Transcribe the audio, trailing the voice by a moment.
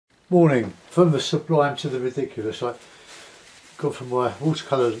Morning. From the sublime to the ridiculous. I got from my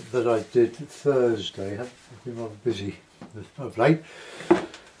watercolour that I did Thursday. I've been rather busy of late.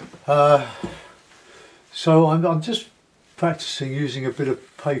 So I'm just practicing using a bit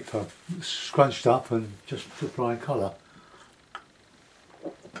of paper scrunched up and just applying colour.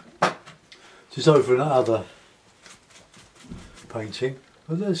 Just over another painting,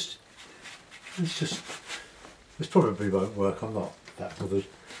 but this probably won't work. I'm not that bothered,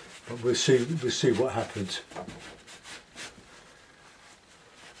 but we'll see what happens.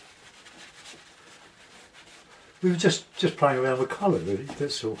 We were just playing around with colour, really.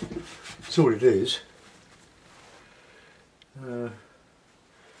 That's all. That's all it is.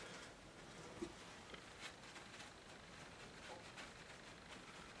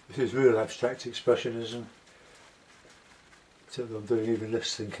 This is real abstract expressionism. Except I'm doing even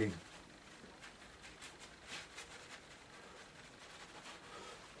less thinking.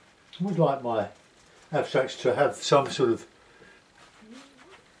 I would like my abstracts to have some sort of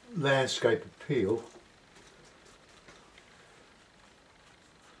landscape appeal.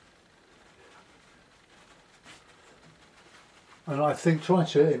 And I think trying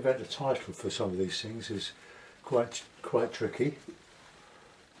to invent a title for some of these things is quite tricky.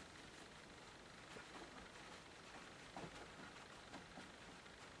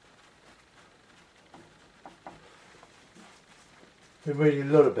 Been reading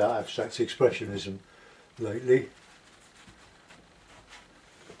a lot about abstract expressionism lately.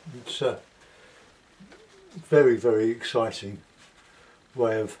 It's a very exciting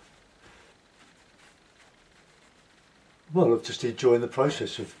way of just enjoying the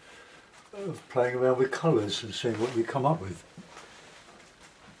process of playing around with colours and seeing what you come up with.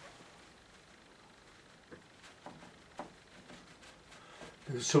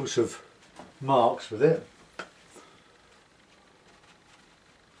 There's sorts of marks with it.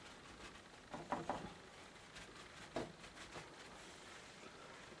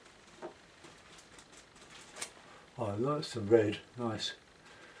 I like some red, nice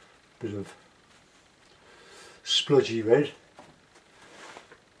bit of splodgy red.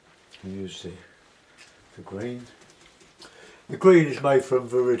 Use the green. The green is made from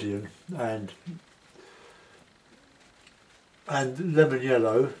Viridian and lemon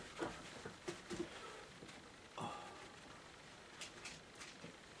yellow.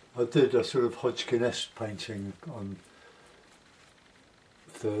 I did a sort of Hodgkin-esque painting on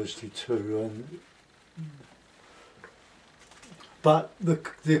Thursday too, but the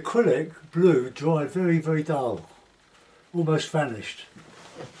acrylic blue dried very dull, almost vanished.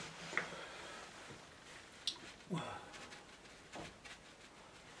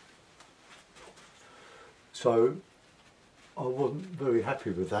 So I wasn't very happy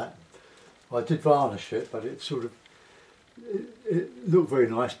with that. I did varnish it, but it sort of it looked very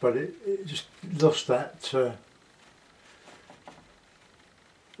nice, but it just lost that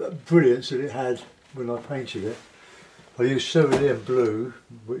brilliance that it had when I painted it. I used cerulean blue,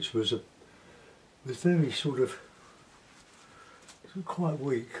 which was very sort of quite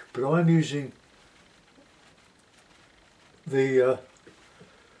weak, but I'm using the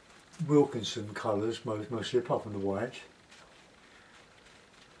Wilkinson colours mostly, apart from the white.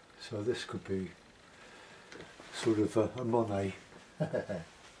 So this could be sort of a Monet.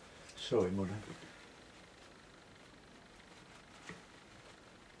 Sorry, Monet.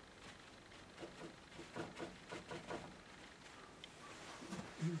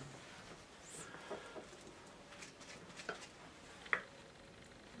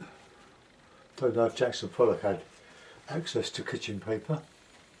 Don't know if Jackson Pollock had access to kitchen paper,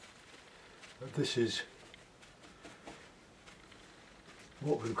 but this is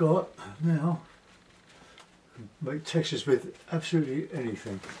what we've got now. Make textures with absolutely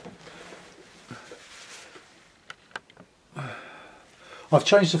anything. I've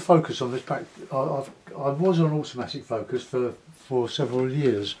changed the focus on this back. I was on automatic focus for several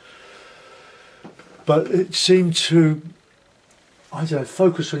years, but it seemed to, I don't know,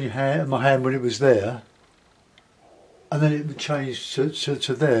 focus on my hand when it was there, and then it would change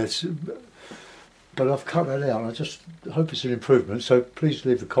to there. But I've cut that out, and I just hope it's an improvement, so please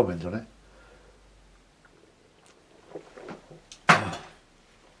leave a comment on it.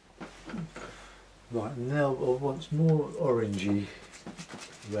 Right, now I want more orangey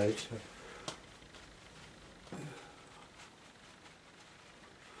red.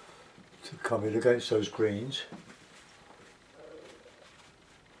 To come in against those greens.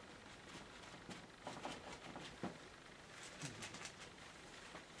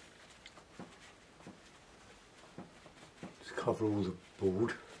 Cover all the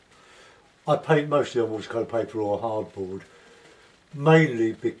board. I paint mostly on watercolour paper or hardboard,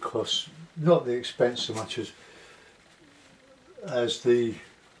 mainly because not the expense so much as the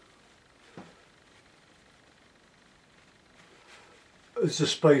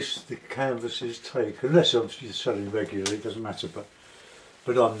space the canvases take. Unless obviously you're selling regularly, it doesn't matter.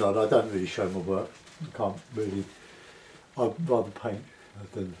 But I'm not. I don't really show my work. I can't really. I'd rather paint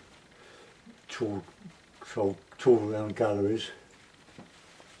than tour around galleries.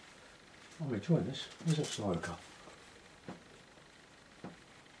 I'm enjoying this. Where's that smoker?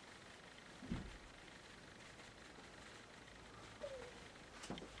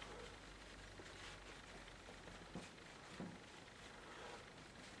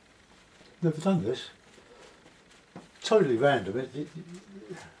 Never done this. Totally random. It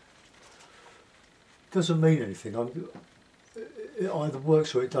doesn't mean anything. It either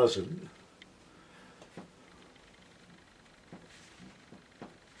works or it doesn't.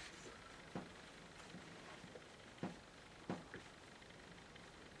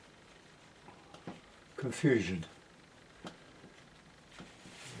 Confusion.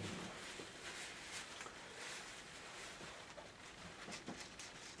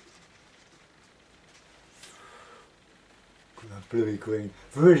 Bluey green.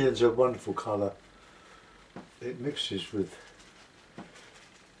 Viridian's a wonderful colour. It mixes with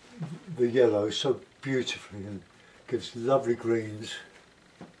the yellow so beautifully and gives lovely greens.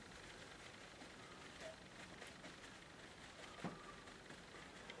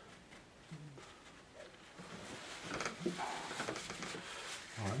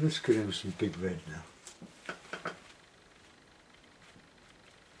 Right, let's get in with some big red now.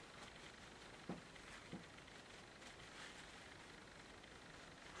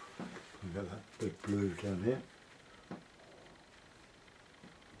 We've got that big blue down here.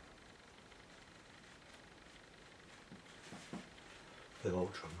 They're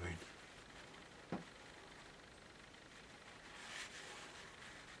ultramarine.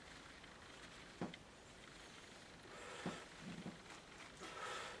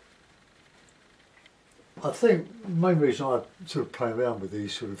 I think the main reason I sort of play around with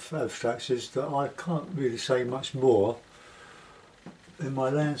these sort of abstracts is that I can't really say much more in my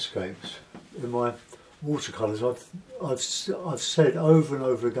landscapes. In my watercolours, I've said over and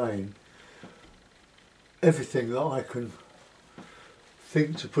over again everything that I can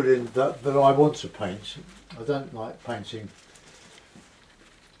think to put in that I want to paint. I don't like painting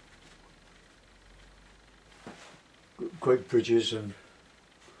great bridges and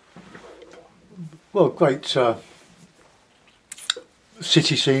well, great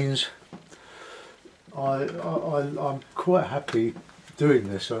city scenes. I'm quite happy doing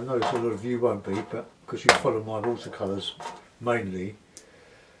this. I know a lot of you won't be, but because you follow my watercolours mainly.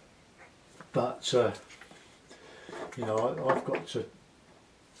 But you know, I've got to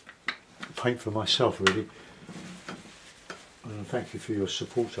paint for myself really. And thank you for your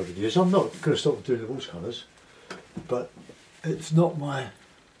support over the years. I'm not going to stop doing the watercolours, but it's not my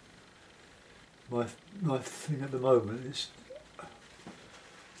thing at the moment. It's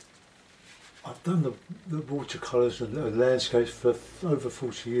I've done the watercolours and landscapes for over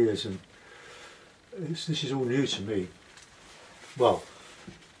 40 years, and this is all new to me. Well,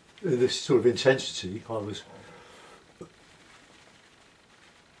 this sort of intensity, I was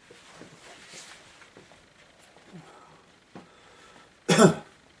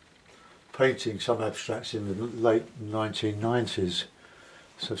painting some abstracts in the late 1990s.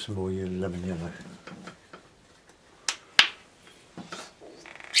 So some more lemon yellow.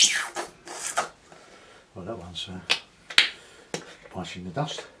 Well, that one's biting the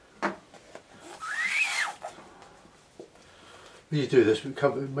dust. When you do this,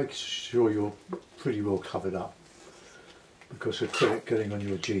 make sure you're pretty well covered up, because acrylic getting on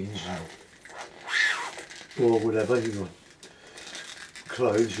your jeans or whatever, your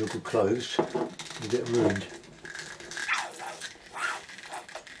clothes, your good clothes, will get ruined.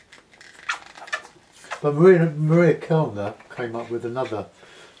 But Maria Kellner came up with another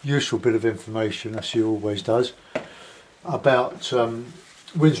useful bit of information, as she always does, about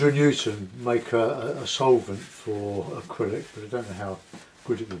Winsor & Newton make a solvent for acrylic, but I don't know how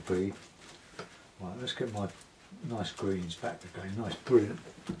good it would be. Right, let's get my nice greens back again, nice brilliant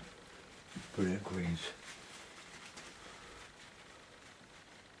greens.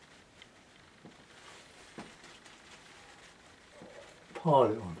 Pile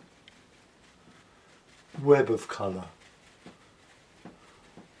it on. Web of colour.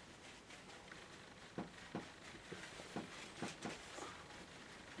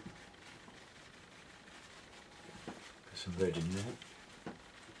 Some red in there.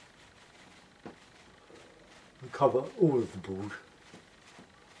 We cover all of the board.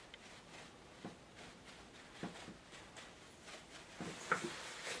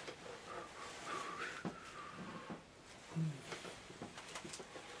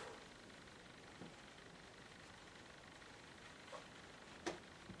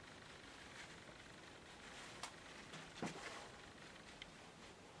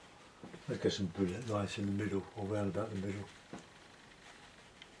 Let's get some brilliant lights in the middle, or round about the middle.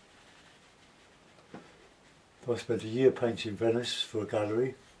 I spent a year painting Venice for a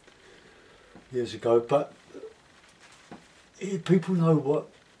gallery years ago, but people know what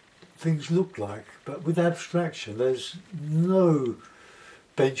things look like, but with abstraction there's no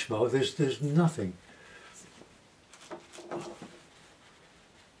benchmark, there's nothing.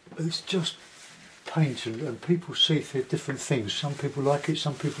 It's just paint, and people see through different things. Some people like it,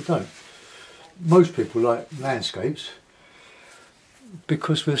 some people don't. Most people like landscapes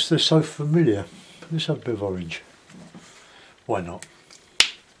because they're so familiar. Let's have a bit of orange. Why not?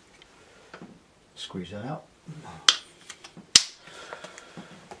 Squeeze that out.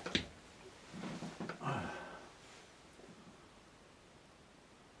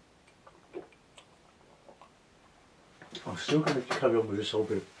 I'm still going to carry on with this whole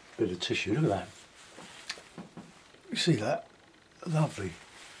bit of tissue. Look at that. You see that? Lovely.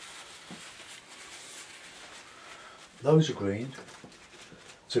 Loads of green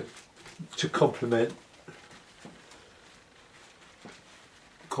to complement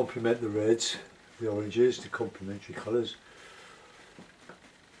the reds, the oranges, the complementary colours.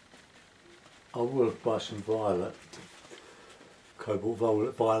 I will buy some violet,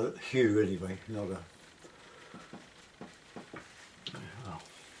 cobalt violet hue anyway, not a. Oh.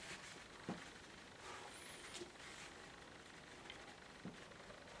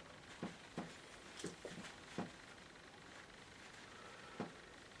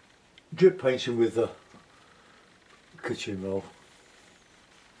 Drip painting with the kitchen roll.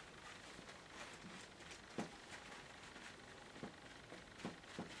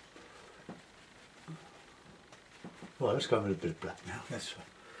 Right, let's go with a bit of black now. Let's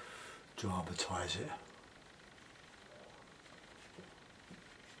dramatise it.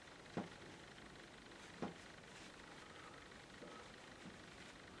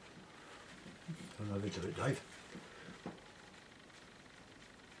 Don't know how to do it, Dave.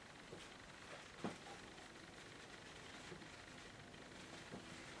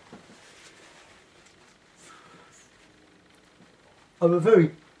 At the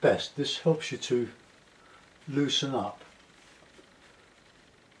very best, this helps you to loosen up.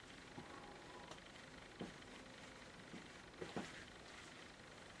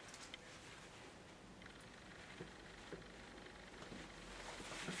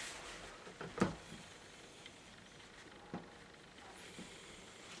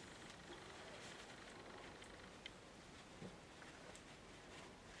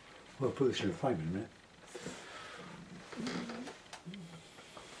 Well, I'll put this in a frame in a minute.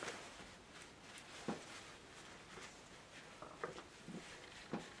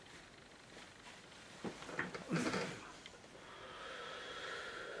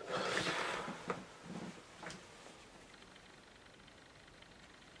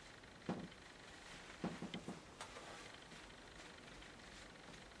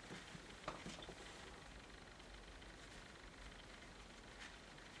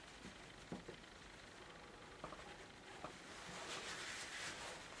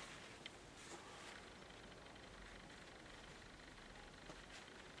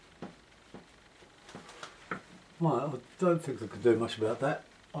 Right, I don't think I can do much about that.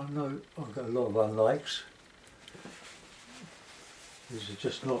 I know I've got a lot of unlikes. These are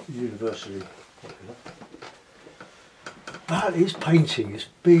just not universally popular. That is painting, it's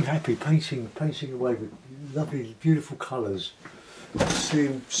being happy, painting away with lovely, beautiful colours.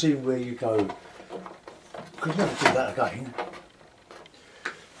 Seeing where you go. Could never do that again.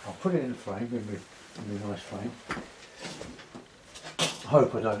 I'll put it in a frame, in a nice frame. I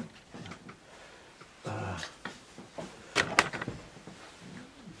hope I don't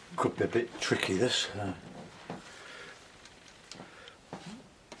could be a bit tricky, this.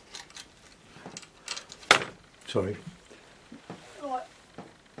 Sorry.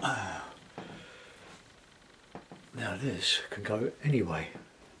 Now this can go anyway.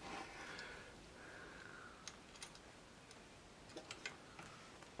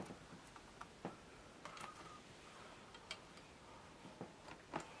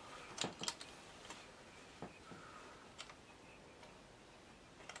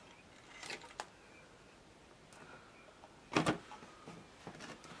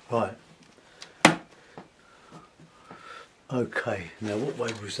 Right. Okay, now what way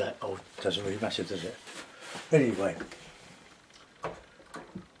was that? Oh, it doesn't really matter, does it? Anyway.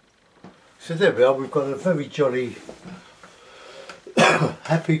 So there we are, we've got a very jolly,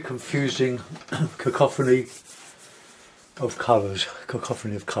 happy, confusing cacophony of colours.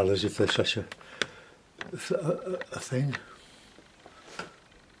 Cacophony of colours, if there's such a thing.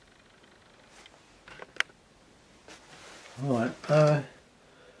 Right.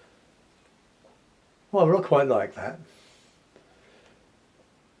 Well, I quite like that.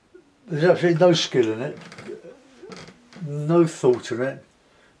 There's absolutely no skill in it, no thought in it,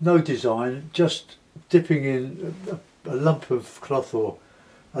 no design, just dipping in a lump of cloth or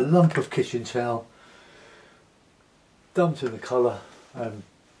a lump of kitchen towel, dumped in the colour and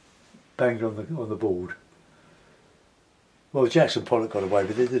banged on the board. Well, Jackson Pollock got away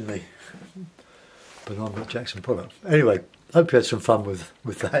with it, didn't he? But I'm not Jackson Pollock. Anyway, hope you had some fun with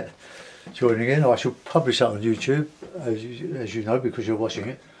that. Joining in, I shall publish that on YouTube, as you know, because you're watching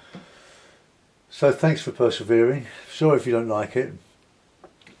it. So thanks for persevering. Sorry if you don't like it.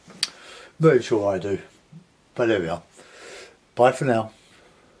 Very sure I do. But there we are. Bye for now.